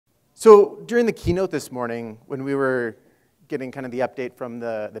So during the keynote this morning, when we were getting kind of the update from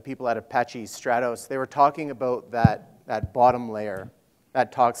the people at Apache Stratos, they were talking about that bottom layer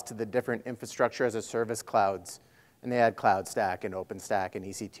that talks to the different infrastructure as a service clouds. And they had CloudStack and OpenStack and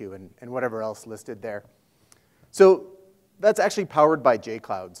EC2 and whatever else listed there. So that's actually powered by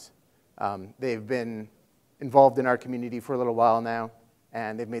jclouds. They've been involved in our community for a little while now,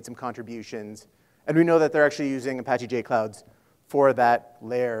 and they've made some contributions. And we know that they're actually using Apache jclouds for that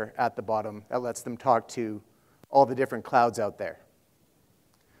layer at the bottom that lets them talk to all the different clouds out there.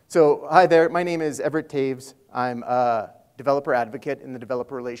 So hi there, my name is Everett Toews. I'm a developer advocate in the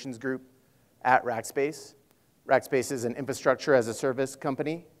developer relations group at Rackspace. Rackspace is an infrastructure as a service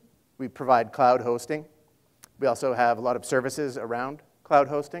company. We provide cloud hosting. We also have a lot of services around cloud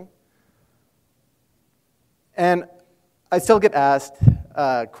hosting. And I still get asked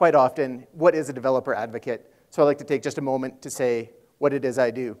quite often, what is a developer advocate? So I'd like to take just a moment to say what it is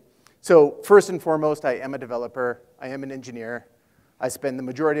I do. So first and foremost, I am a developer. I am an engineer. I spend the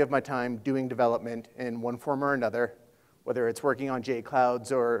majority of my time doing development in one form or another, whether it's working on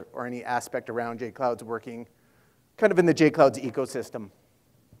jclouds or any aspect around jclouds, working kind of in the jclouds ecosystem.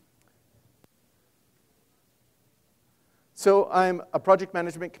 So I'm a project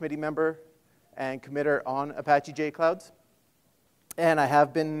management committee member and committer on Apache jclouds. And I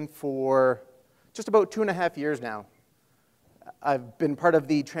have been for just about 2.5 years now. I've been part of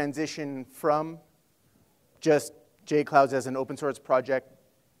the transition from just jclouds as an open source project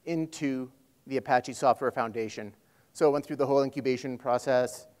into the Apache Software Foundation. So I went through the whole incubation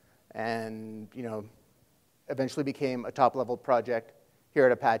process and eventually became a top-level project here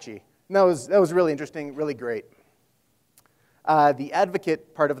at Apache. And that was really interesting, really great. The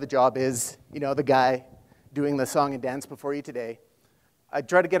advocate part of the job is, the guy doing the song and dance before you today. I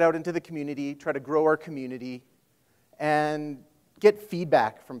try to get out into the community, try to grow our community, and get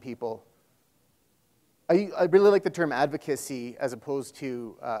feedback from people. I really like the term advocacy as opposed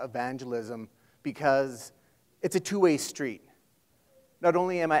to evangelism because it's a two-way street. Not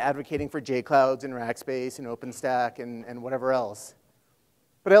only am I advocating for jclouds and Rackspace and OpenStack and whatever else,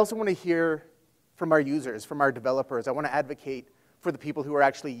 but I also want to hear from our users, from our developers. I want to advocate for the people who are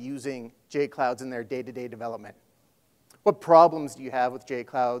actually using jclouds in their day-to-day development. What problems do you have with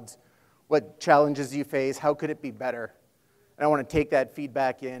jclouds? What challenges do you face? How could it be better? And I want to take that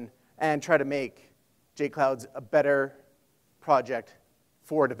feedback in and try to make jclouds a better project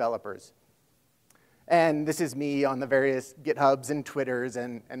for developers. And this is me on the various GitHubs and Twitters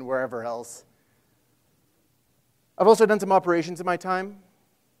and wherever else. I've also done some operations in my time.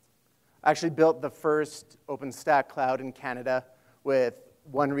 I actually built the first OpenStack cloud in Canada with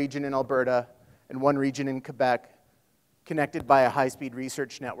one region in Alberta and one region in Quebec, connected by a high-speed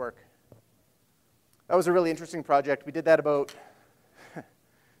research network. That was a really interesting project. We did that about,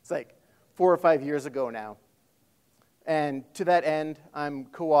 it's like 4 or 5 years ago now. And to that end, I'm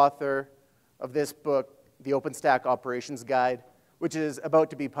co-author of this book, The OpenStack Operations Guide, which is about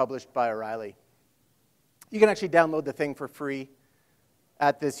to be published by O'Reilly. You can actually download the thing for free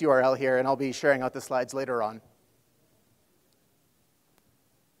at this URL here, and I'll be sharing out the slides later on.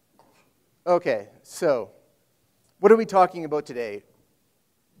 Okay, so what are we talking about today?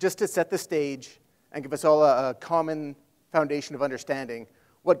 Just to set the stage and give us all a common foundation of understanding,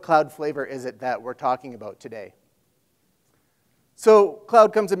 what cloud flavor is it that we're talking about today? So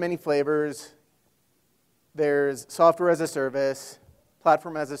cloud comes in many flavors. There's software as a service,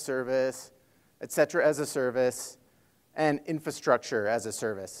 platform as a service, etc. as a service, and infrastructure as a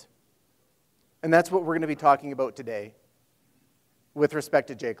service. And that's what we're going to be talking about today with respect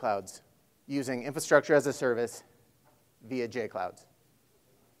to jclouds, using infrastructure as a service via jclouds.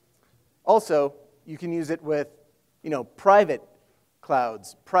 Also, you can use it with private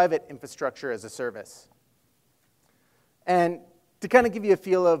clouds, private infrastructure as a service. And to kind of give you a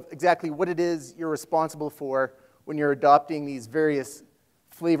feel of exactly what it is you're responsible for when you're adopting these various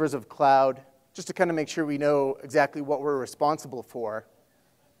flavors of cloud, just to kind of make sure we know exactly what we're responsible for.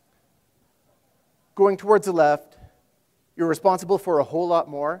 Going towards the left, you're responsible for a whole lot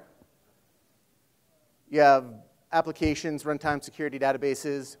more. You have applications, runtime security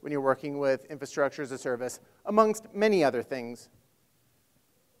databases when you're working with infrastructure as a service, amongst many other things.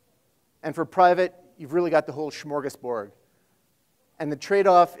 And for private, you've really got the whole smorgasbord. And the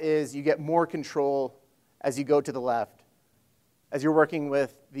trade-off is you get more control as you go to the left, as you're working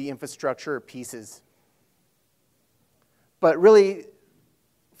with the infrastructure pieces. But really,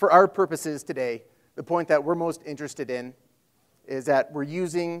 for our purposes today, the point that we're most interested in is that we're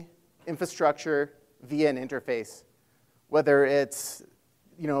using infrastructure via an interface, whether it's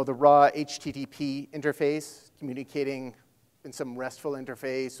the raw HTTP interface communicating in some RESTful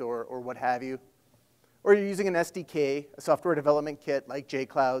interface or what have you. Or you're using an SDK, a software development kit like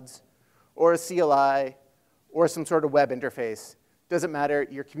jclouds, or a CLI, or some sort of web interface. Doesn't matter,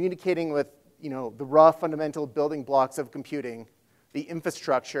 you're communicating with the raw fundamental building blocks of computing, the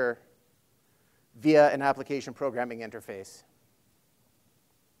infrastructure, via an application programming interface.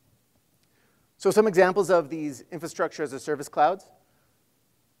 So some examples of these infrastructure as a service clouds.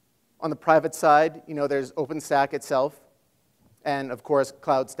 On the private side, there's OpenStack itself, and of course,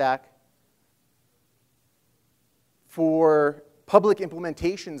 CloudStack. For public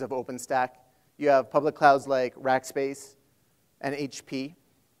implementations of OpenStack, you have public clouds like Rackspace and HP.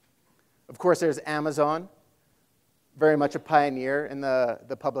 Of course, there's Amazon, very much a pioneer in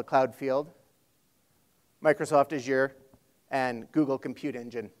the public cloud field. Microsoft Azure, and Google Compute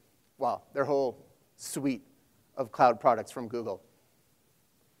Engine. Wow, their whole suite of cloud products from Google.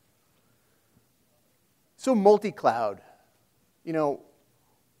 So multi-cloud,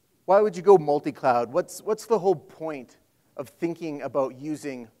 why would you go multi-cloud? What's the whole point of thinking about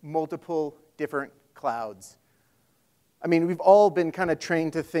using multiple different clouds? I mean, we've all been kind of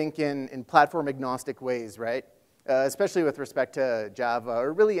trained to think in platform agnostic ways, right? Especially with respect to Java,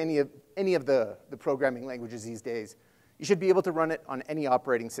 or really any of the programming languages these days. You should be able to run it on any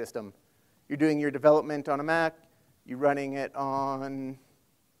operating system. You're doing your development on a Mac, you're running it on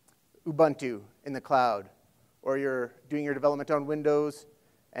Ubuntu in the cloud, or you're doing your development on Windows,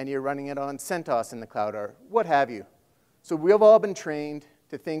 and you're running it on CentOS in the cloud, or what have you. So we have all been trained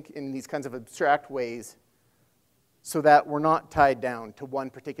to think in these kinds of abstract ways so that we're not tied down to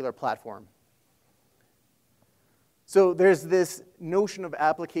one particular platform. So there's this notion of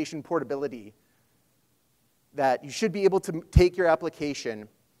application portability that you should be able to take your application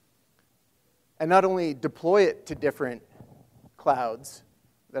and not only deploy it to different clouds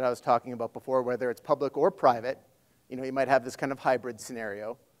that I was talking about before, whether it's public or private. You might have this kind of hybrid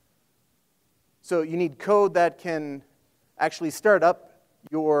scenario. So you need code that can actually start up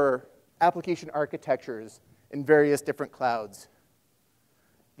your application architectures in various different clouds.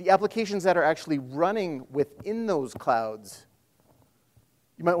 The applications that are actually running within those clouds,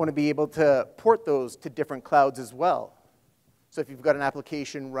 you might want to be able to port those to different clouds as well. So if you've got an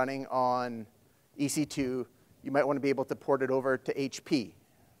application running on EC2, you might want to be able to port it over to HP.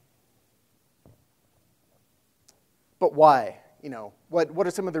 But why? What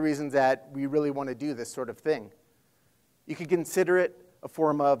are some of the reasons that we really want to do this sort of thing? You could consider it a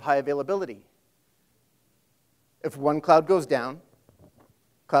form of high availability. If one cloud goes down,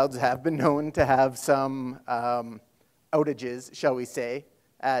 clouds have been known to have some outages, shall we say,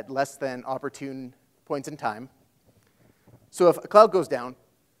 at less than opportune points in time. So if a cloud goes down,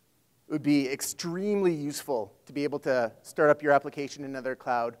 it would be extremely useful to be able to start up your application in another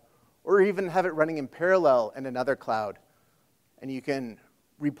cloud, or even have it running in parallel in another cloud. And you can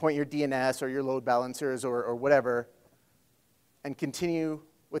repoint your DNS or your load balancers or whatever, and continue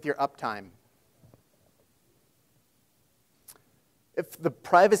with your uptime. If the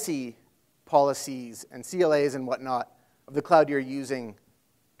privacy policies and CLAs and whatnot of the cloud you're using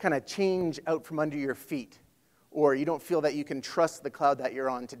kind of change out from under your feet, or you don't feel that you can trust the cloud that you're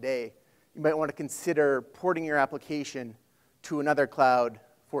on today, you might want to consider porting your application to another cloud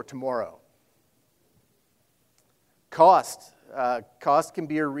for tomorrow. Cost. Cost can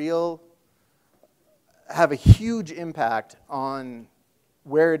be have a huge impact on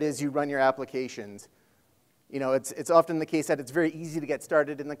where it is you run your applications. It's often the case that it's very easy to get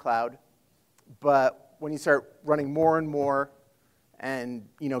started in the cloud, but when you start running more and more and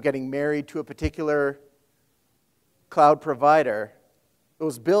getting married to a particular cloud provider,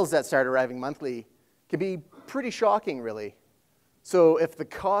 those bills that start arriving monthly can be pretty shocking, really. So if the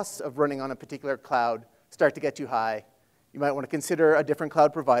costs of running on a particular cloud start to get too high, you might want to consider a different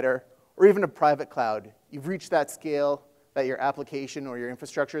cloud provider or even a private cloud. You've reached that scale that your application or your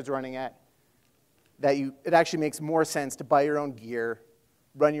infrastructure is running at, that it actually makes more sense to buy your own gear,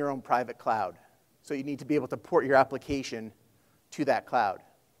 run your own private cloud. So you need to be able to port your application to that cloud.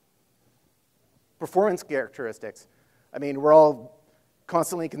 Performance characteristics. I mean, we're all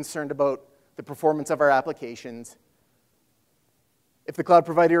constantly concerned about the performance of our applications. If the cloud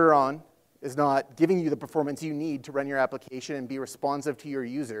provider you're on is not giving you the performance you need to run your application and be responsive to your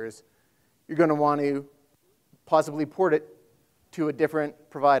users, you're going to want to possibly port it to a different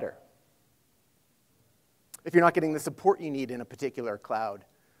provider. If you're not getting the support you need in a particular cloud,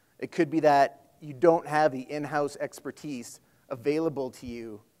 it could be that you don't have the in-house expertise available to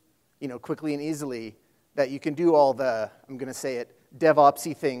you, quickly and easily, that you can do all the, I'm going to say it,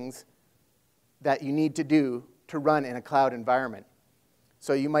 DevOpsy things that you need to do to run in a cloud environment.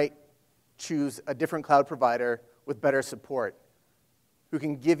 So you might choose a different cloud provider with better support, who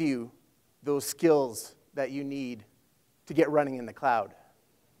can give you those skills that you need to get running in the cloud.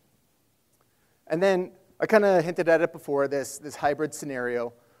 And then I kind of hinted at it before, this hybrid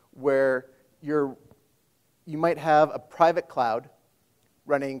scenario where you might have a private cloud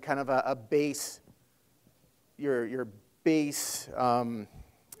running kind of a base, your base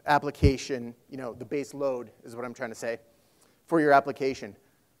application, the base load is what I'm trying to say, for your application.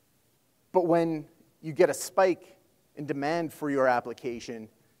 But when you get a spike in demand for your application,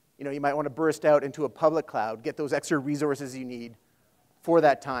 you might want to burst out into a public cloud, get those extra resources you need for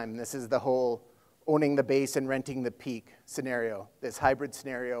that time. This is the whole owning the base and renting the peak scenario, this hybrid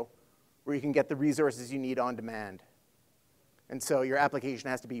scenario where you can get the resources you need on demand. And so your application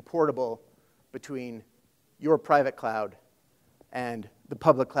has to be portable between your private cloud and the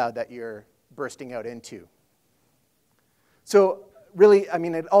public cloud that you're bursting out into. So really,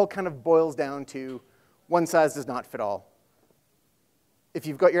 it all kind of boils down to one size does not fit all. If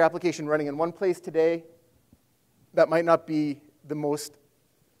you've got your application running in one place today, that might not be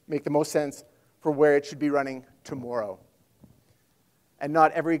make the most sense for where it should be running tomorrow. And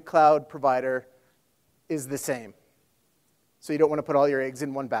not every cloud provider is the same. So you don't want to put all your eggs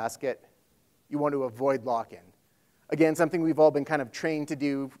in one basket. You want to avoid lock-in. Again, something we've all been kind of trained to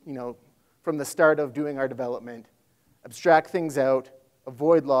do, from the start of doing our development. Abstract things out,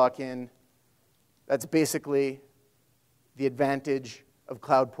 avoid lock-in. That's basically the advantage of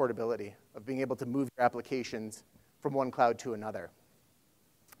cloud portability, of being able to move your applications from one cloud to another.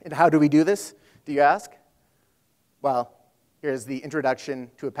 And how do we do this, do you ask? Well, here's the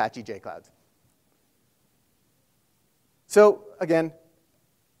introduction to Apache jclouds. So again,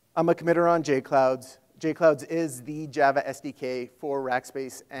 I'm a committer on jclouds. jclouds is the Java SDK for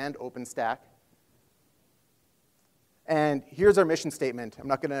Rackspace and OpenStack. And here's our mission statement. I'm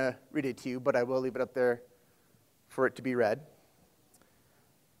not going to read it to you, but I will leave it up there for it to be read.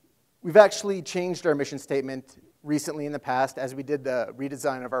 We've actually changed our mission statement recently in the past as we did the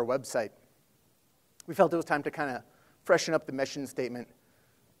redesign of our website. We felt it was time to kind of freshen up the mission statement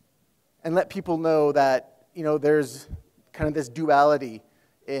and let people know that there's kind of this duality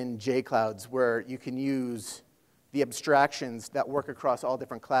in jclouds where you can use the abstractions that work across all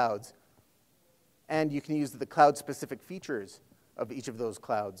different clouds, and you can use the cloud-specific features of each of those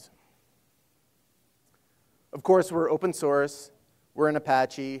clouds. Of course, we're open source. We're an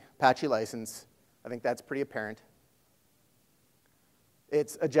Apache license. I think that's pretty apparent.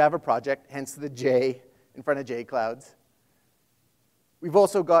 It's a Java project, hence the J in front of jclouds. We've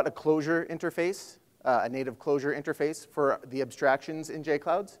also got a closure interface, a native closure interface for the abstractions in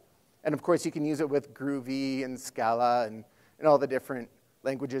jclouds. And of course, you can use it with Groovy and Scala and all the different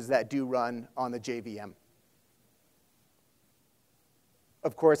languages that do run on the JVM.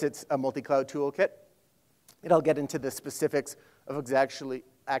 Of course, it's a multi-cloud toolkit. And I'll get into the specifics of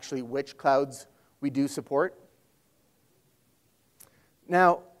actually which clouds we do support.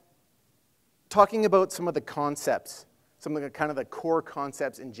 Now, talking about some of the concepts, some of the kind of the core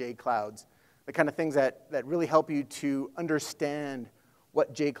concepts in jclouds, the kind of things that really help you to understand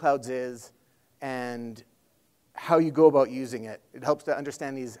what jclouds is and how you go about using it. It helps to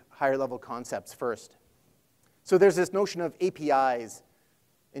understand these higher level concepts first. So there's this notion of APIs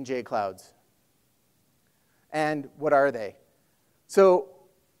in jclouds. And what are they? So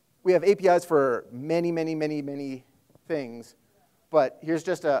we have APIs for many, many, many, many things, but here's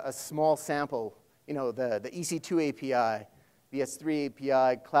just a small sample. The EC2 API, the S3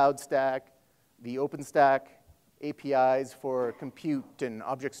 API, CloudStack, the OpenStack APIs for compute and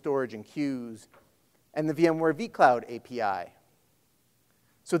object storage and queues, and the VMware vCloud API.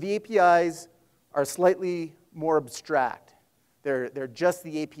 So the APIs are slightly more abstract. They're just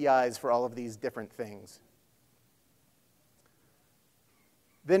the APIs for all of these different things.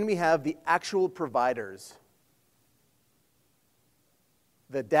 Then we have the actual providers.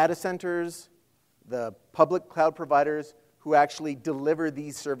 The data centers, the public cloud providers who actually deliver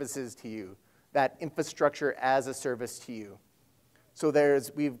these services to you, that infrastructure as a service to you. So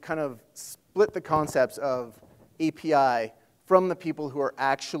we've kind of split the concepts of API from the people who are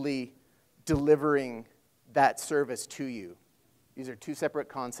actually delivering that service to you. These are two separate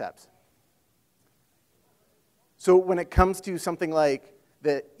concepts. So when it comes to something like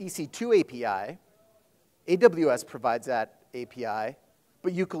the EC2 API, AWS provides that API,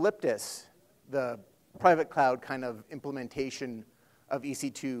 but Eucalyptus, the private cloud kind of implementation of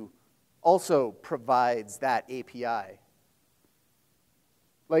EC2, also provides that API.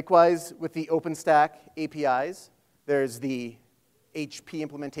 Likewise, with the OpenStack APIs, there's the HP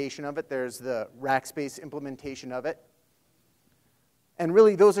implementation of it, there's the Rackspace implementation of it. And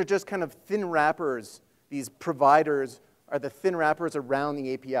really, those are just kind of thin wrappers these providers are the thin wrappers around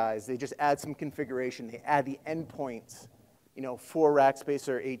the APIs. They just add some configuration. They add the endpoints, for Rackspace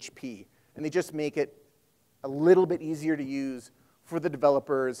or HP. And they just make it a little bit easier to use for the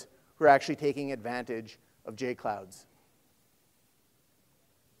developers who are actually taking advantage of jclouds.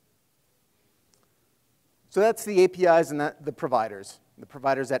 So that's the APIs and the providers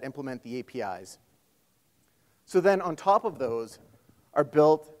that implement the APIs. So then on top of those are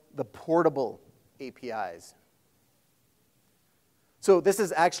built the portable APIs. So this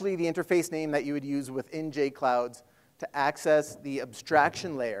is actually the interface name that you would use within jclouds to access the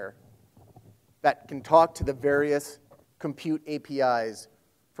abstraction layer that can talk to the various compute APIs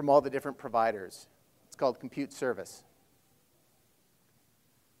from all the different providers. It's called compute service.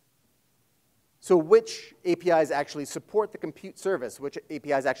 So which APIs actually support the compute service? Which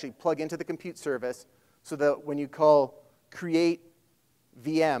APIs actually plug into the compute service so that when you call create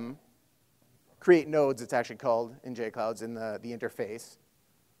VM, create nodes, it's actually called in jclouds in the interface,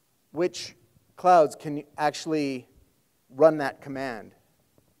 which clouds can actually run that command?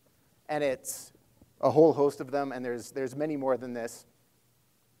 And it's a whole host of them, and there's many more than this.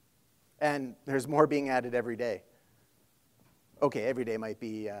 And there's more being added every day. Okay, every day might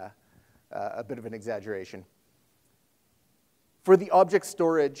be a bit of an exaggeration. For the object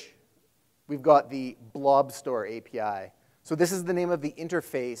storage, we've got the blob store API. So this is the name of the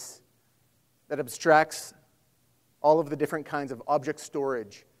interface that abstracts all of the different kinds of object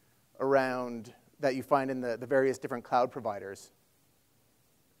storage around that you find in the various different cloud providers.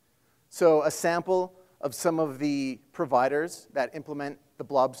 So a sample of some of the providers that implement the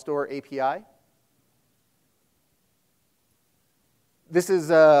blob store API. This is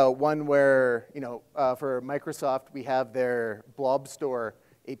one where, for Microsoft, we have their blob store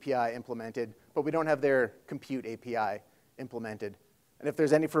API implemented, but we don't have their compute API implemented. And if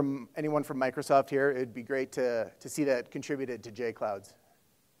there's anyone from Microsoft here, it'd be great to see that contributed to jclouds.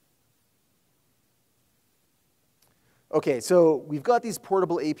 Okay, so we've got these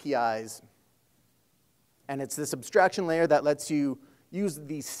portable APIs, and it's this abstraction layer that lets you use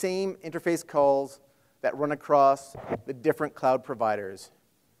the same interface calls that run across the different cloud providers.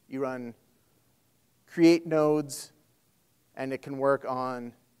 You run create nodes, and it can work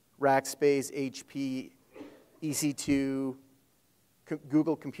on Rackspace, HP, EC2,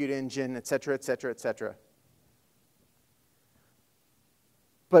 Google Compute Engine, et cetera, et cetera, et cetera.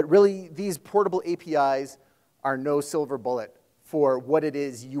 But really, these portable APIs are no silver bullet for what it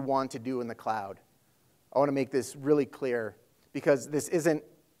is you want to do in the cloud. I want to make this really clear, because this isn't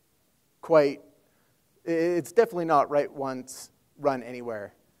quite, it's definitely not write once, run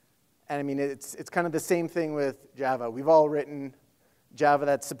anywhere. And I mean, it's kind of the same thing with Java. We've all written Java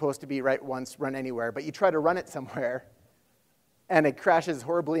that's supposed to be write once, run anywhere, but you try to run it somewhere, and it crashes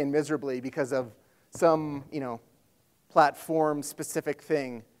horribly and miserably because of some, platform-specific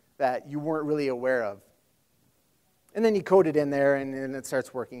thing that you weren't really aware of. And then you code it in there, and it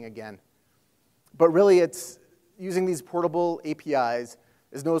starts working again. But really, it's using these portable APIs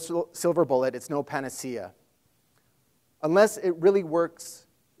is no silver bullet. It's no panacea. Unless it really works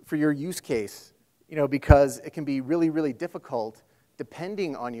for your use case, because it can be really, really difficult,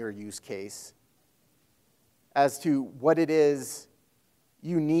 depending on your use case, as to what it is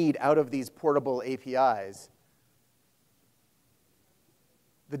you need out of these portable APIs.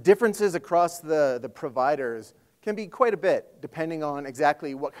 The differences across the providers can be quite a bit, depending on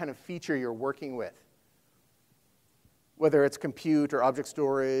exactly what kind of feature you're working with. Whether it's compute or object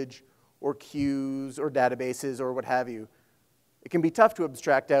storage or queues or databases or what have you. It can be tough to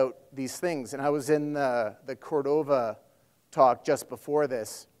abstract out these things. And I was in the Cordova talk just before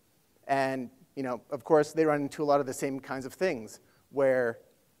this. And of course, they run into a lot of the same kinds of things where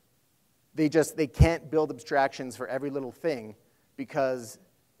they can't build abstractions for every little thing because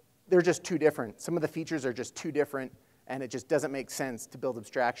they're just too different. Some of the features are just too different, and it just doesn't make sense to build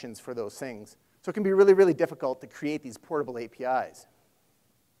abstractions for those things. So it can be really, really difficult to create these portable APIs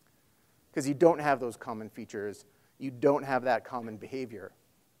because you don't have those common features. You don't have that common behavior.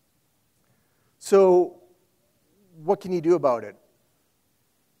 So what can you do about it?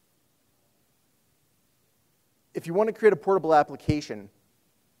 If you want to create a portable application,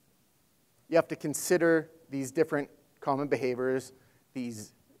 you have to consider these different common behaviors,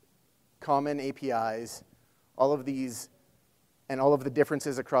 these common APIs, all of these, and all of the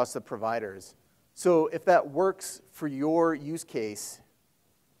differences across the providers. So if that works for your use case,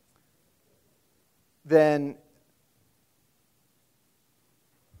 then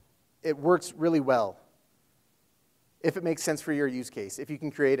it works really well. If it makes sense for your use case, if you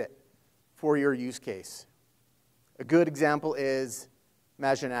can create it for your use case. A good example is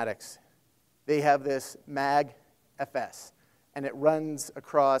Imaginatics. they have this mag-fs, and it runs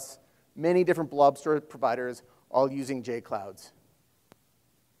across many different blob storage providers, all using jclouds.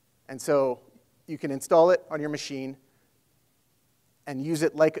 And so you can install it on your machine and use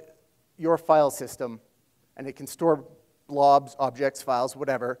it like your file system, and it can store blobs, objects, files,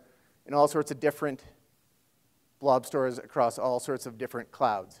 whatever, in all sorts of different blob stores across all sorts of different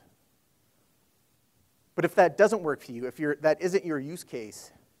clouds. But if that doesn't work for you, if that isn't your use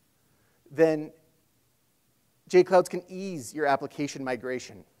case, then jclouds can ease your application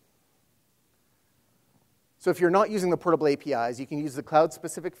migration. So if you're not using the portable APIs, you can use the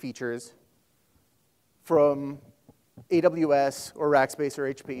cloud-specific features from AWS or Rackspace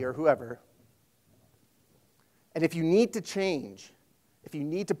or HP or whoever. And if you need to change, if you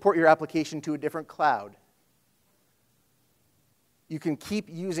need to port your application to a different cloud, you can keep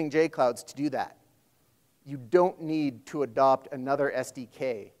using jclouds to do that. You don't need to adopt another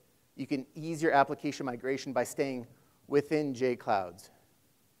SDK. You can ease your application migration by staying within jclouds.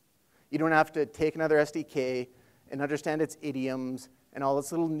 You don't have to take another SDK and understand its idioms and all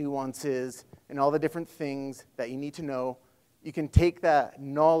its little nuances and all the different things that you need to know. You can take that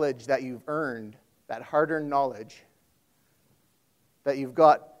knowledge that you've earned, that hard-earned knowledge that you've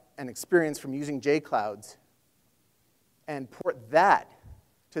got and experience from using jclouds, and port that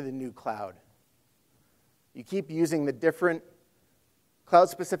to the new cloud. You keep using the different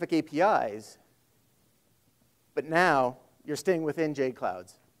cloud-specific APIs, but now you're staying within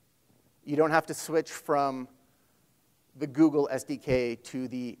jclouds. You don't have to switch from the Google SDK to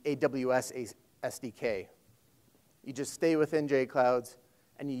the AWS SDK. You just stay within jclouds,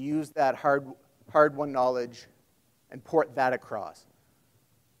 and you use that hard-won knowledge and port that across.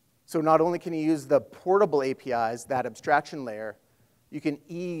 So not only can you use the portable APIs, that abstraction layer, you can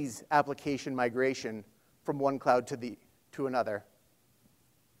ease application migration from one cloud to another.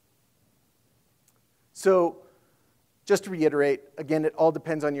 So just to reiterate, again, it all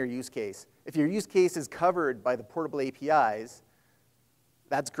depends on your use case. If your use case is covered by the portable APIs,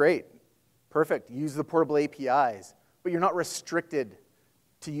 that's great. Perfect. Use the portable APIs. But you're not restricted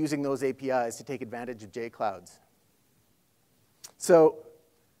to using those APIs to take advantage of jclouds. So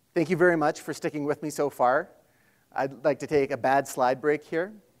thank you very much for sticking with me so far. I'd like to take a bad slide break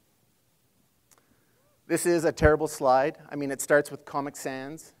here. This is a terrible slide. I mean, it starts with Comic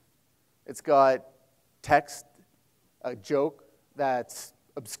Sans. It's got text, a joke that's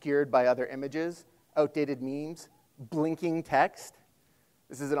obscured by other images, outdated memes, blinking text.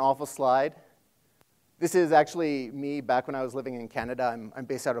 This is an awful slide. This is actually me back when I was living in Canada. I'm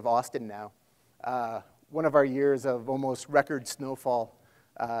based out of Austin now. One of our years of almost record snowfall,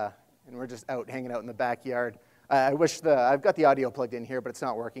 and we're just out hanging out in the backyard. I wish I've got the audio plugged in here, but it's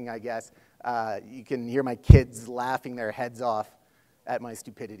not working, I guess. You can hear my kids laughing their heads off at my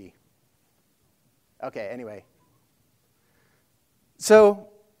stupidity. Okay, anyway. So,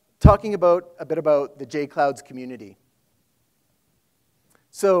 talking a bit about the jclouds community.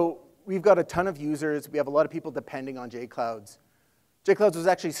 So, we've got a ton of users. We have a lot of people depending on jclouds. jclouds was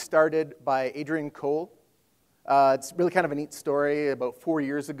actually started by Adrian Cole. It's really kind of a neat story. About 4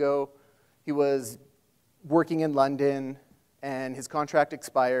 years ago, he was working in London, and his contract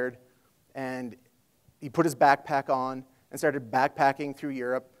expired, and he put his backpack on and started backpacking through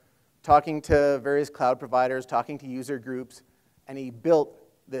Europe, talking to various cloud providers, talking to user groups, and he built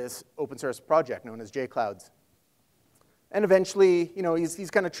this open source project known as jclouds. And eventually, you know, he's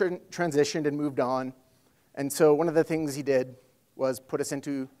kind of transitioned and moved on. And so one of the things he did was put us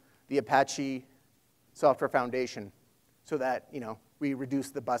into the Apache Software Foundation so that, you know, we reduce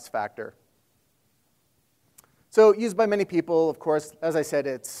the bust factor. So used by many people, of course, as I said,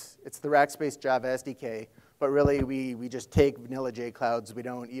 it's the Rackspace Java SDK, but really we just take vanilla jclouds. We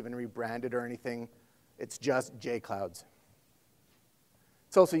don't even rebrand it or anything. It's just jclouds.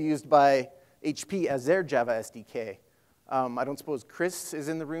 It's also used by HP as their Java SDK. I don't suppose Chris is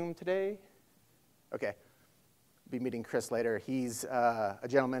in the room today? Okay, I'll be meeting Chris later. He's a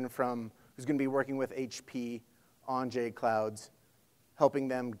gentleman who's going to be working with HP on jclouds, helping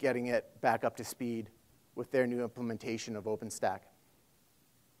them getting it back up to speed with their new implementation of OpenStack.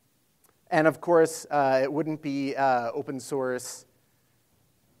 And of course, it wouldn't be open source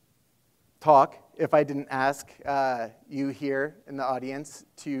talk if I didn't ask you here in the audience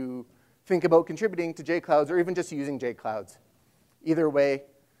to think about contributing to jclouds or even just using jclouds. Either way,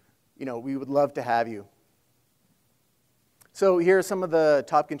 you know, we would love to have you. So here are some of the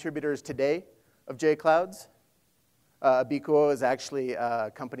top contributors today of jclouds. Abico is actually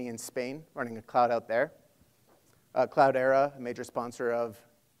a company in Spain running a cloud out there. Cloudera, a major sponsor of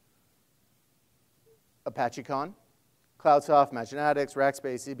ApacheCon. CloudSoft, Imaginatics,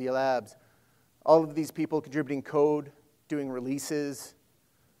 Rackspace, CB Labs, All of these people contributing code, doing releases,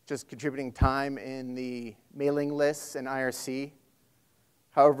 just contributing time in the mailing lists and IRC.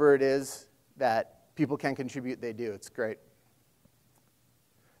 However it is that people can contribute, they do. It's great.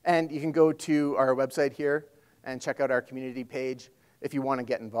 And you can go to our website here and check out our community page if you want to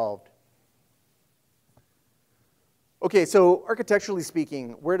get involved. Okay, so architecturally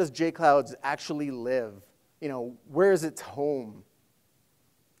speaking, where does jclouds actually live? You know, where is its home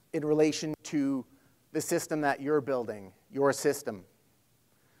in relation to the system that you're building, your system?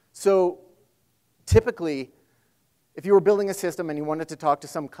 So typically, if you were building a system and you wanted to talk to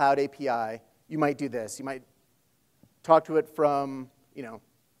some cloud API, you might do this. You might talk to it from, you know,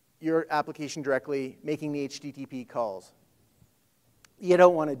 your application directly, making the HTTP calls. You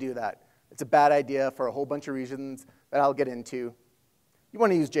don't want to do that. It's a bad idea for a whole bunch of reasons that I'll get into. You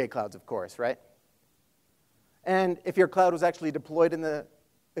want to use jclouds, of course, right? And if your cloud was actually deployed in the,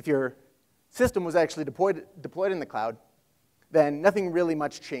 if your system was actually deployed in the cloud, then nothing really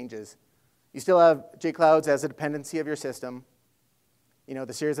much changes. You still have jclouds as a dependency of your system, you know,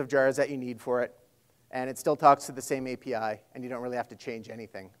 the series of jars that you need for it, and it still talks to the same API, and you don't really have to change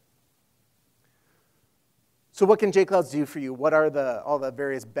anything. So what can jclouds do for you? What are all the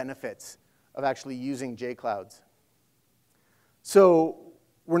various benefits of actually using jclouds? So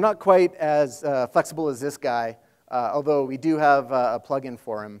we're not quite as flexible as this guy, although we do have a plugin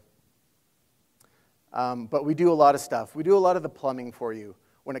for him. But we do a lot of stuff. We do a lot of the plumbing for you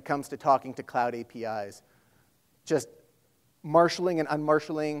when it comes to talking to cloud APIs. Just marshaling and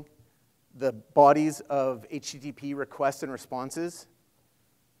unmarshaling the bodies of HTTP requests and responses,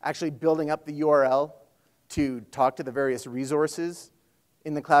 actually building up the URL to talk to the various resources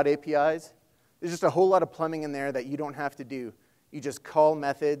in the cloud APIs. There's just a whole lot of plumbing in there that you don't have to do. You just call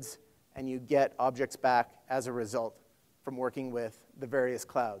methods and you get objects back as a result from working with the various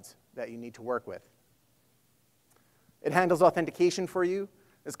clouds that you need to work with. It handles authentication for you.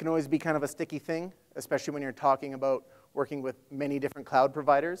 This can always be kind of a sticky thing, especially when you're talking about working with many different cloud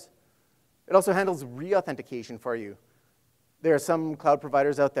providers. It also handles re-authentication for you. There are some cloud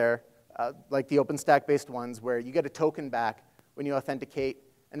providers out there, like the OpenStack-based ones, where you get a token back when you authenticate,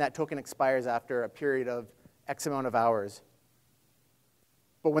 and that token expires after a period of X amount of hours.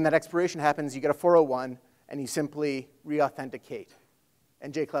 But when that expiration happens, you get a 401, and you simply re-authenticate.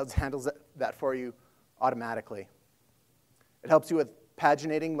 And jclouds handles that for you automatically. It helps you with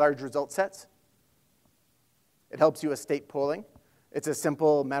paginating large result sets. It helps you with state polling. It's a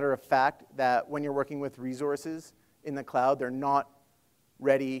simple matter of fact that when you're working with resources in the cloud, they're not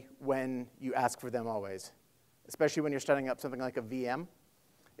ready when you ask for them always, especially when you're starting up something like a VM.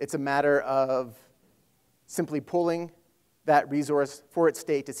 It's a matter of simply polling that resource for its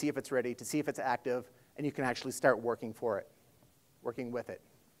state to see if it's ready, to see if it's active, and you can actually start working with it.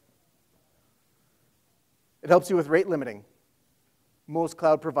 It helps you with rate limiting. Most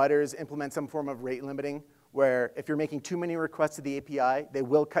cloud providers implement some form of rate limiting where if you're making too many requests to the API, they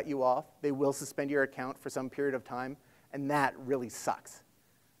will cut you off, they will suspend your account for some period of time, and that really sucks.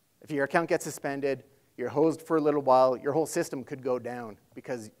 If your account gets suspended, you're hosed for a little while, your whole system could go down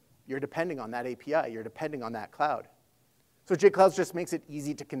because you're depending on that API, you're depending on that cloud. So jclouds just makes it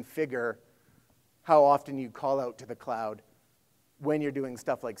easy to configure how often you call out to the cloud when you're doing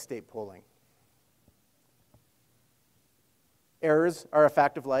stuff like state polling. Errors are a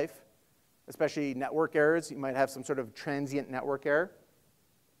fact of life, especially network errors. You might have some sort of transient network error.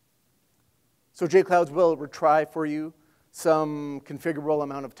 So jclouds will retry for you some configurable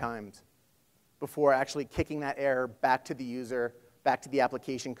amount of times before actually kicking that error back to the user, back to the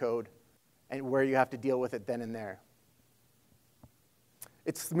application code, and where you have to deal with it then and there.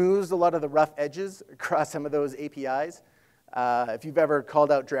 It smooths a lot of the rough edges across some of those APIs. If you've ever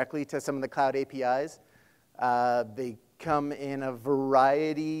called out directly to some of the cloud APIs, they come in a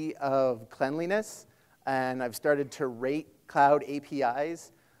variety of cleanliness, and I've started to rate cloud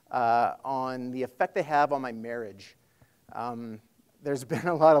APIs on the effect they have on my marriage. There's been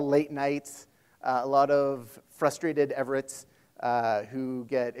a lot of late nights, a lot of frustrated Everetts who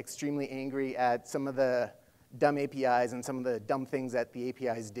get extremely angry at some of the dumb APIs and some of the dumb things that the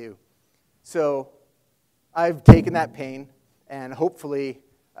APIs do. So I've taken that pain, and hopefully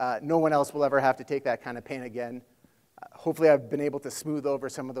no one else will ever have to take that kind of pain again. Hopefully I've been able to smooth over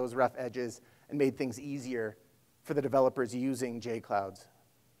some of those rough edges and made things easier for the developers using jclouds.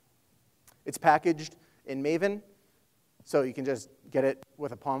 It's packaged in Maven, so you can just get it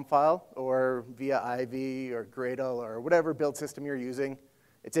with a POM file or via Ivy or Gradle or whatever build system you're using.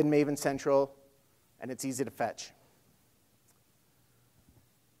 It's in Maven Central, and it's easy to fetch.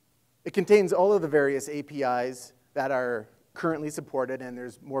 It contains all of the various APIs that are currently supported, and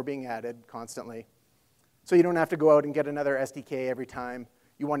there's more being added constantly. So you don't have to go out and get another SDK every time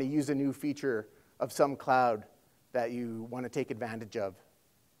you want to use a new feature of some cloud that you want to take advantage of.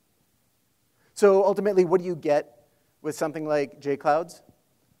 So ultimately, what do you get with something like jclouds?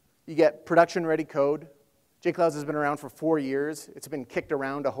 You get production-ready code. Jclouds has been around for 4 years. It's been kicked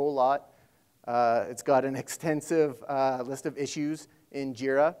around a whole lot. It's got an extensive list of issues in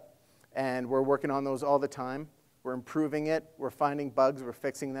Jira, and we're working on those all the time. We're improving it. We're finding bugs. We're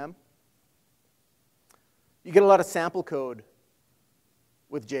fixing them. You get a lot of sample code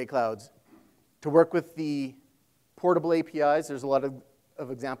with jclouds. To work with the portable APIs, there's a lot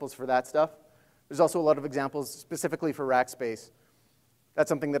of examples for that stuff. There's also a lot of examples specifically for rack space. That's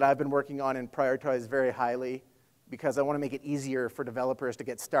something that I've been working on and prioritized very highly because I want to make it easier for developers to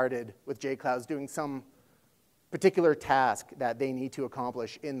get started with jclouds doing some particular task that they need to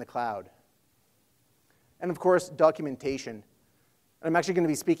accomplish in the cloud. And of course, documentation. I'm actually going to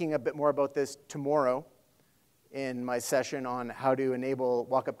be speaking a bit more about this tomorrow in my session on how to enable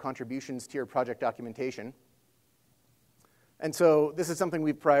walk-up contributions to your project documentation. And so this is something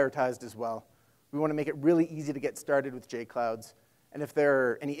we've prioritized as well. We want to make it really easy to get started with jclouds. And if there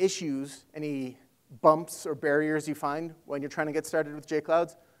are any issues, any bumps or barriers you find when you're trying to get started with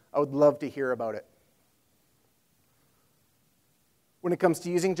jclouds, I would love to hear about it. When it comes to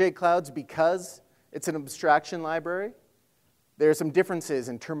using jclouds, because it's an abstraction library, there are some differences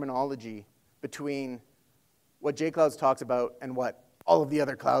in terminology between what jclouds talks about and what all of the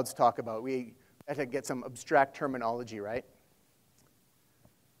other clouds talk about. We had to get some abstract terminology, right?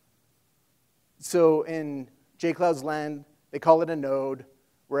 So in jclouds land, they call it a node,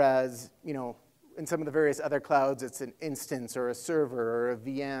 whereas in some of the various other clouds, it's an instance or a server or a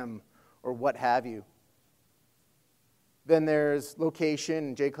VM or what have you. Then there's location.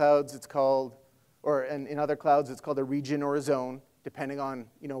 In jclouds, it's called, or in other clouds, it's called a region or a zone, depending on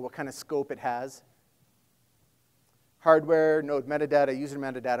what kind of scope it has. Hardware, node metadata, user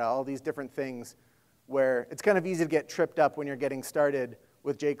metadata, all these different things where it's kind of easy to get tripped up when you're getting started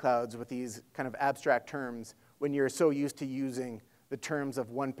with jclouds with these kind of abstract terms when you're so used to using the terms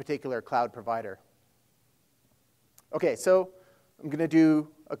of one particular cloud provider. Okay, so I'm going to do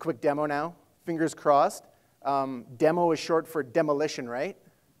a quick demo now. Fingers crossed. Demo is short for demolition, right?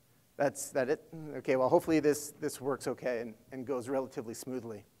 That's it? Okay, well, hopefully this works okay and goes relatively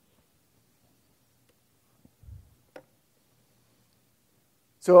smoothly.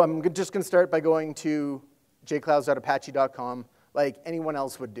 So I'm just going to start by going to jclouds.apache.com like anyone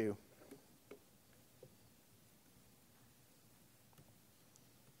else would do.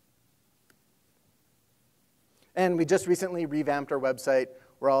 And we just recently revamped our website.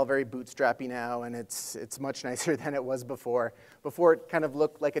 We're all very bootstrappy now, and it's much nicer than it was before. Before, it kind of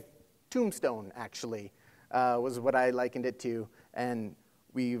looked like a tombstone, actually, was what I likened it to. And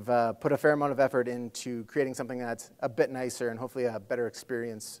we've put a fair amount of effort into creating something that's a bit nicer and hopefully a better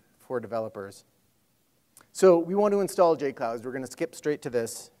experience for developers. So we want to install jclouds. We're going to skip straight to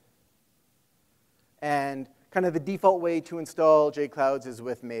this. And kind of the default way to install jclouds is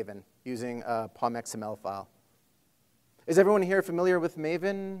with Maven, using a POM XML file. Is everyone here familiar with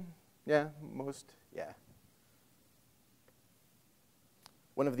Maven? Yeah, most? Yeah.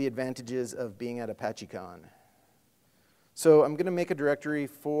 One of the advantages of being at ApacheCon. So I'm going to make a directory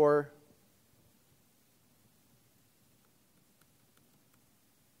for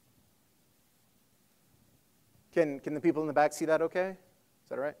Can the people in the back see that okay? Is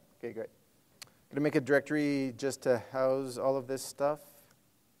that all right? Okay, great. I'm going to make a directory just to house all of this stuff.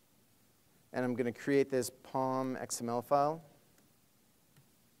 And I'm going to create this POM XML file.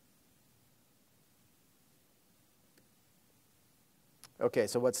 Okay,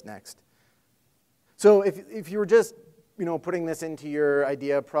 so what's next? So if you were just putting this into your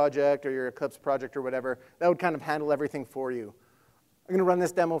IDEA project or your Eclipse project or whatever, that would kind of handle everything for you. I'm going to run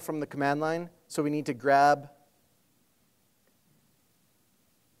this demo from the command line, so we need to grab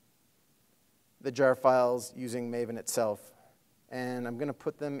the jar files using Maven itself. And I'm going to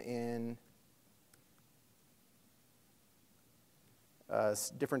put them in a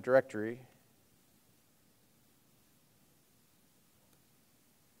different directory.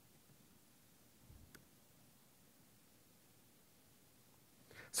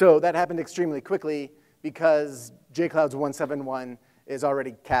 So that happened extremely quickly because jclouds 171 is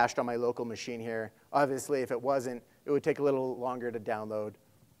already cached on my local machine here. Obviously, if it wasn't, it would take a little longer to download.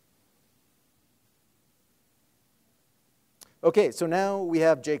 Okay, so now we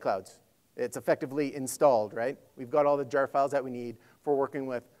have jclouds. It's effectively installed, right? We've got all the jar files that we need for working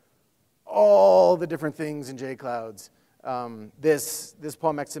with all the different things in jclouds. This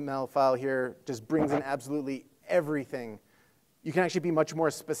POM XML file here just brings in absolutely everything You can actually be much more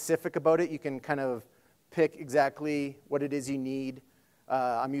specific about it. You can kind of pick exactly what it is you need.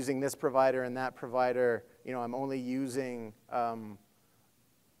 I'm using this provider and that provider. I'm only using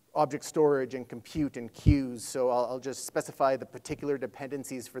object storage and compute and queues, so I'll just specify the particular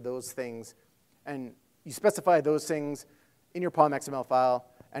dependencies for those things. And you specify those things in your POM XML file,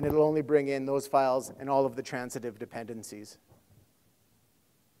 and it'll only bring in those files and all of the transitive dependencies.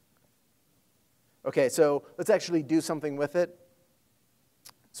 Okay, so let's actually do something with it.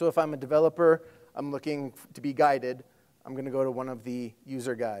 So if I'm a developer, I'm looking to be guided, I'm going to go to one of the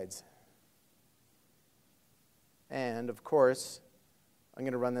user guides. And of course, I'm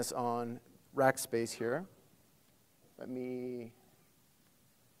going to run this on rack space here. Let me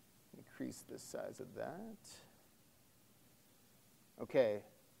increase the size of that. Okay,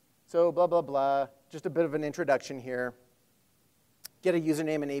 so blah, blah, blah. Just a bit of an introduction here. Get a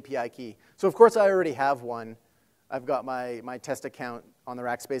username and API key. So of course, I already have one. I've got my test account on the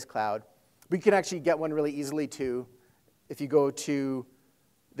Rackspace Cloud. We can actually get one really easily too. If you go to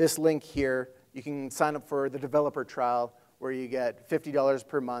this link here, you can sign up for the developer trial where you get $50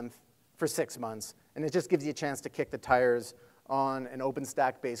 per month for 6 months. And it just gives you a chance to kick the tires on an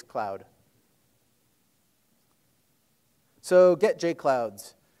OpenStack-based cloud. So get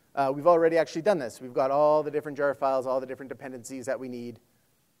jclouds. We've already actually done this. We've got all the different jar files, all the different dependencies that we need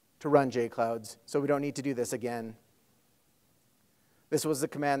to run jclouds, so we don't need to do this again. This was the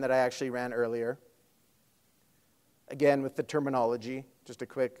command that I actually ran earlier. Again, with the terminology, just a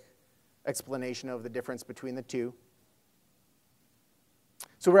quick explanation of the difference between the two.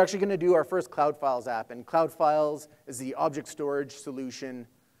 So we're actually going to do our first Cloud Files app, and Cloud Files is the object storage solution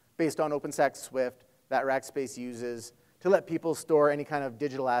based on OpenStack Swift that Rackspace uses to let people store any kind of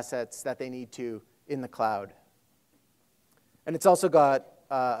digital assets that they need to in the cloud. And it's also got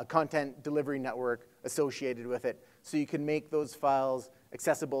a content delivery network associated with it, so you can make those files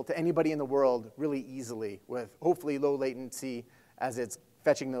accessible to anybody in the world really easily with hopefully low latency as it's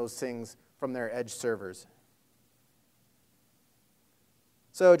fetching those things from their edge servers.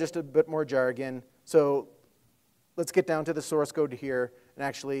 So just a bit more jargon. So let's get down to the source code here and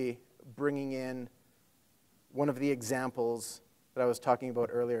actually bringing in one of the examples that I was talking about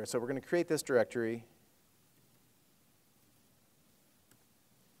earlier. So we're going to create this directory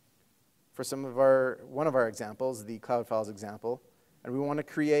for one of our examples, the Cloud Files example, and we want to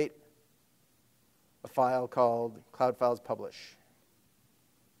create a file called Cloud Files Publish.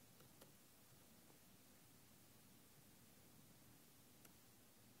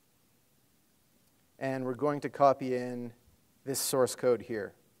 And we're going to copy in this source code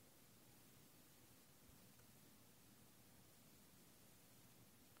here.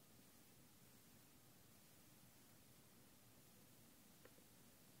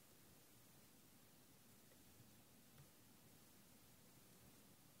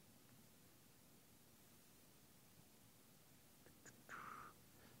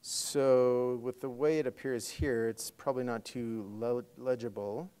 So with the way it appears here, it's probably not too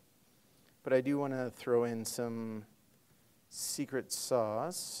legible. But I do want to throw in some secret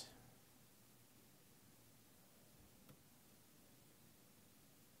sauce.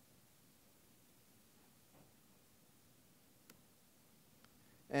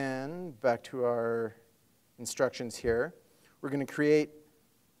 And back to our instructions here. We're going to create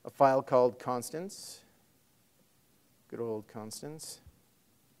a file called constants. Good old constants.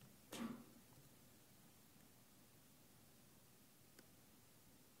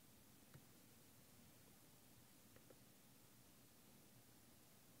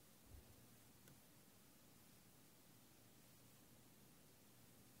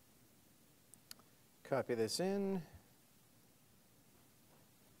 Copy this in.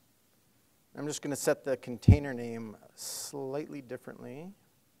 I'm just going to set the container name slightly differently.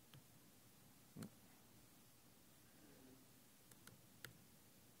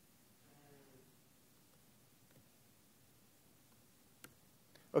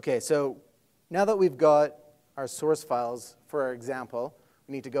 Okay, so now that we've got our source files for our example,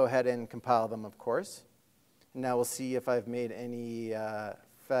 we need to go ahead and compile them, of course. And now we'll see if I've made any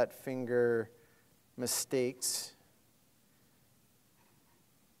fat finger mistakes.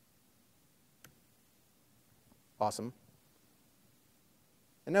 Awesome.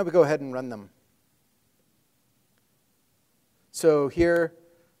 And now we go ahead and run them. So here,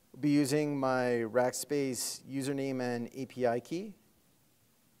 we'll be using my Rackspace username and API key.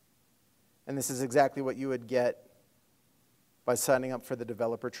 And this is exactly what you would get by signing up for the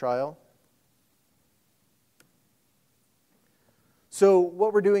developer trial. So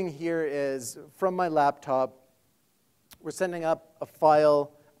what we're doing here is, from my laptop, we're sending up a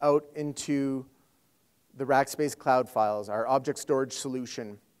file out into the Rackspace Cloud Files, our object storage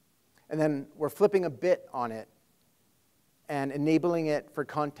solution. And then we're flipping a bit on it and enabling it for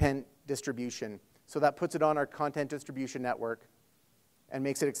content distribution. So that puts it on our content distribution network and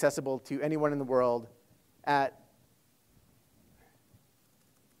makes it accessible to anyone in the world at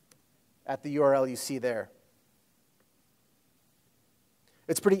the URL you see there.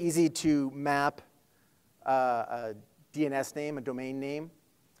 It's pretty easy to map a DNS name, a domain name,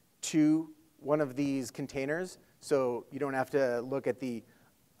 to one of these containers, so you don't have to look at the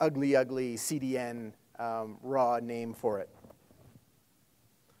ugly CDN raw name for it.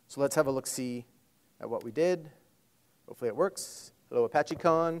 So let's have a look-see at what we did. Hopefully it works. Hello,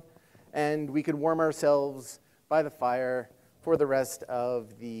 ApacheCon. And we could warm ourselves by the fire for the rest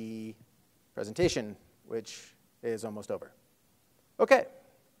of the presentation, which is almost over. Okay,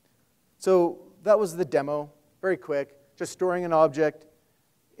 so that was the demo, very quick, just storing an object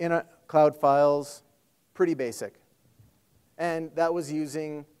in a cloud files, pretty basic. And that was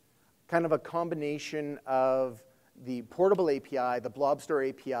using kind of a combination of the portable API, the Blobstore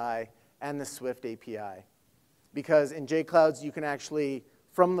API, and the Swift API. Because in jclouds, you can actually,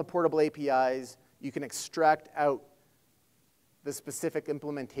 from the portable APIs, you can extract out the specific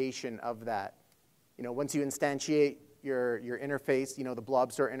implementation of that. You know, once you instantiate your interface, you know, the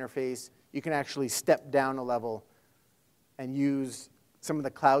Blobstore interface, you can actually step down a level and use some of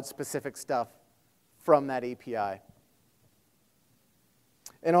the cloud-specific stuff from that API.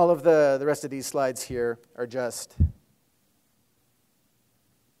 And all of the rest of these slides here are just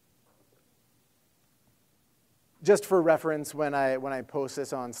for reference when I post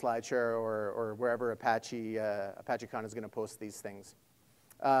this on SlideShare or wherever ApacheCon is going to post these things.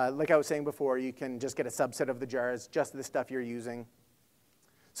 Like I was saying before, you can just get a subset of the jars, just the stuff you're using.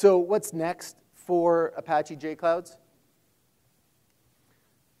 So what's next for Apache jclouds?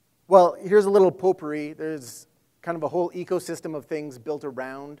 Well, here's a little potpourri. There's kind of a whole ecosystem of things built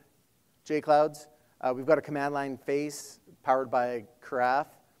around jclouds. We've got a command line face powered by Carafe.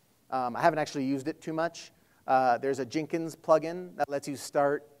 I haven't actually used it too much. There's a Jenkins plugin that lets you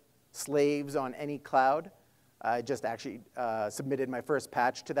start slaves on any cloud. I just actually submitted my first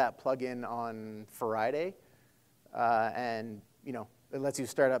patch to that plugin on Friday. And you know, it lets you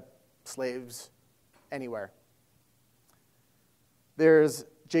start up slaves anywhere. There's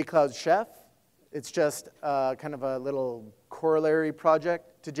jclouds Chef. It's just kind of a little corollary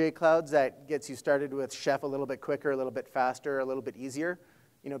project to jclouds that gets you started with Chef a little bit quicker, a little bit faster, a little bit easier.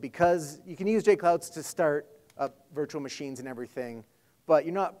 You know, because you can use jclouds to start up virtual machines and everything, but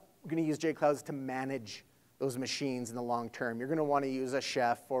you're not going to use jclouds to manage those machines in the long term. You're going to want to use a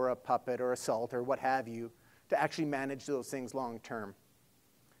Chef or a Puppet or a Salt or what have you to actually manage those things long term.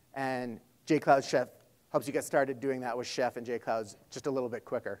 And jclouds Chef helps you get started doing that with Chef and jclouds just a little bit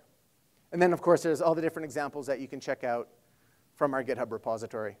quicker. And then, of course, there's all the different examples that you can check out from our GitHub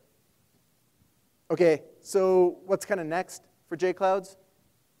repository. Okay, so what's kind of next for jclouds?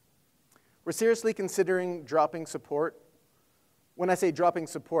 We're seriously considering dropping support. When I say dropping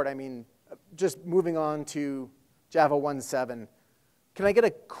support, I mean just moving on to Java 1.7. Can I get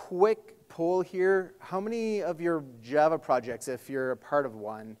a quick poll here? How many of your Java projects, if you're a part of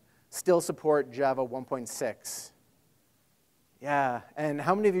one, still support Java 1.6? Yeah, and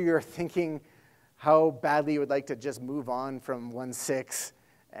how many of you are thinking how badly you would like to just move on from 1.6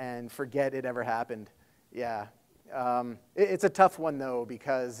 and forget it ever happened? Yeah. It's a tough one, though,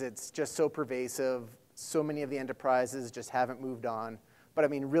 because it's just so pervasive. So many of the enterprises just haven't moved on. But I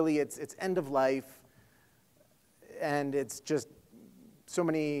mean, really, it's end of life, and it's just so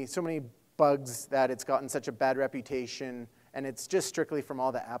many bugs that it's gotten such a bad reputation, and it's just strictly from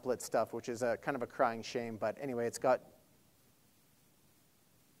all the applet stuff, which is a kind of a crying shame. But anyway, it's got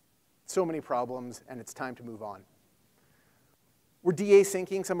so many problems, and it's time to move on. We're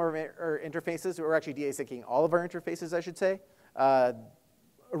de-asyncing some of our interfaces. We're actually de-asyncing all of our interfaces, I should say.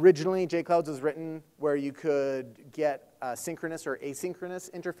 Originally, jclouds was written where you could get a synchronous or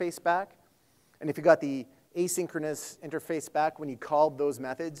asynchronous interface back. And if you got the asynchronous interface back when you called those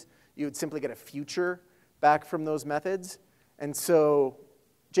methods, you would simply get a future back from those methods. And so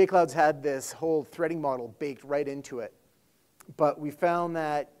jclouds had this whole threading model baked right into it. But we found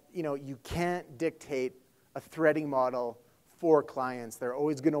that you can't dictate a threading model for clients. They're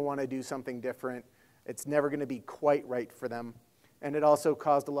always going to want to do something different. It's never going to be quite right for them. And it also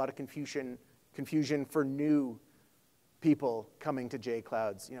caused a lot of confusion for new people coming to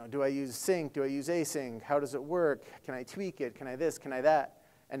jclouds. Do I use sync? Do I use async? How does it work? Can I tweak it? Can I this? Can I that?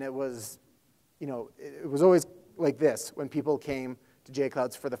 And it was always like this when people came to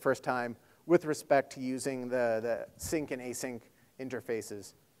jclouds for the first time with respect to using the sync and async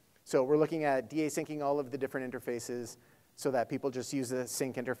interfaces. So we're looking at de-asyncing all of the different interfaces so that people just use the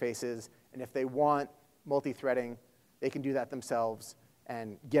sync interfaces. And if they want multi-threading, they can do that themselves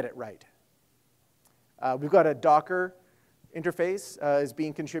and get it right. We've got a Docker interface is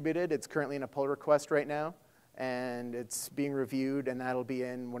being contributed. It's currently in a pull request right now, and it's being reviewed, and that'll be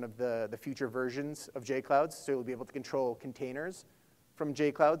in one of the future versions of jclouds. So you'll be able to control containers from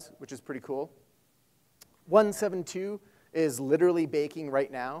jclouds, which is pretty cool. 1.7.2 is literally baking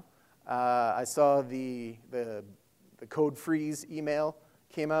right now. I saw the code freeze email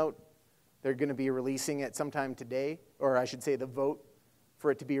came out. They're going to be releasing it sometime today, or I should say the vote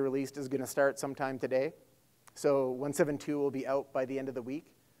for it to be released is going to start sometime today. So 1.7.2 will be out by the end of the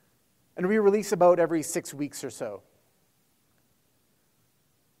week. And we release about every 6 weeks or so.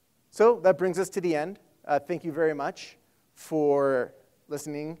 So that brings us to the end. Thank you very much for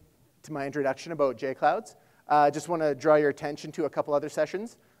listening to my introduction about jclouds. I just want to draw your attention to a couple other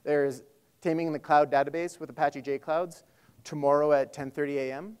sessions. There's Taming the Cloud Database with Apache jclouds tomorrow at 10:30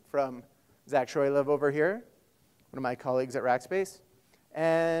 a.m. from Zach Shoilev over here, one of my colleagues at Rackspace.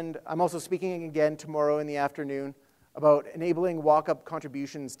 And I'm also speaking again tomorrow in the afternoon about enabling walk-up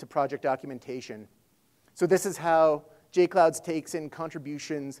contributions to project documentation. So this is how jclouds takes in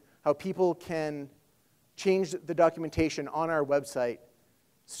contributions, how people can change the documentation on our website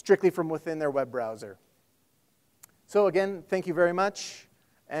strictly from within their web browser. So again, thank you very much,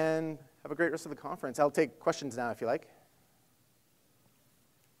 and have a great rest of the conference. I'll take questions now if you like.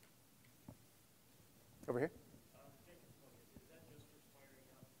 Over here.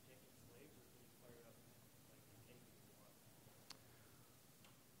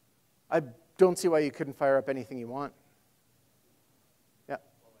 I don't see why you couldn't fire up anything you want. Yeah.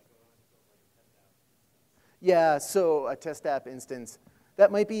 Yeah, so a test app instance.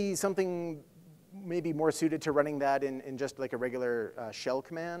 That might be something maybe more suited to running that in just like a regular shell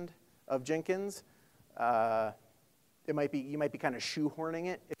command of Jenkins. You might be kind of shoehorning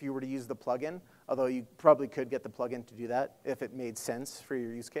it if you were to use the plugin, although you probably could get the plugin to do that if it made sense for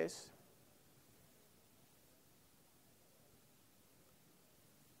your use case.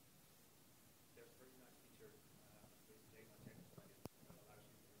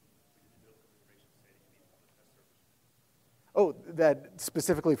 Oh, that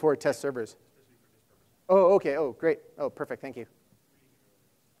specifically for test servers? Oh, okay. Oh, great. Oh, perfect. Thank you.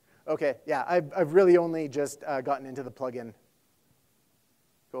 Okay. Yeah, I've really only just gotten into the plugin.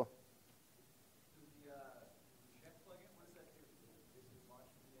 Cool. The check plugin, what does that do? Is it launch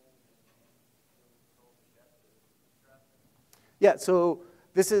again and control the check? Yeah. So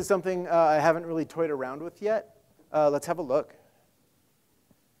this is something I haven't really toyed around with yet. Let's have a look.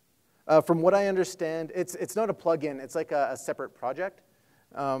 From what I understand, it's not a plugin. It's like a separate project.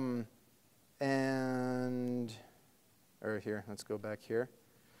 Or here, let's go back here.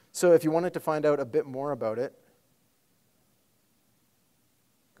 So if you wanted to find out a bit more about it,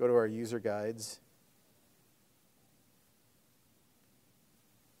 go to our user guides.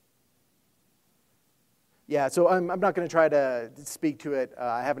 Yeah, so I'm not going to try to speak to it.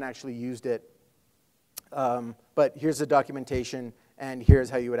 I haven't actually used it. But here's the documentation, and here's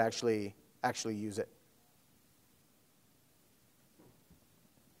how you would actually use it.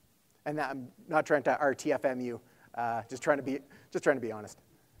 And I'm not trying to RTFM you, just trying to be honest.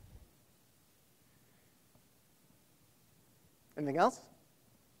 Anything else?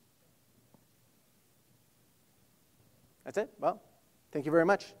 That's it? Well, thank you very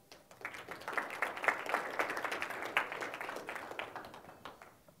much.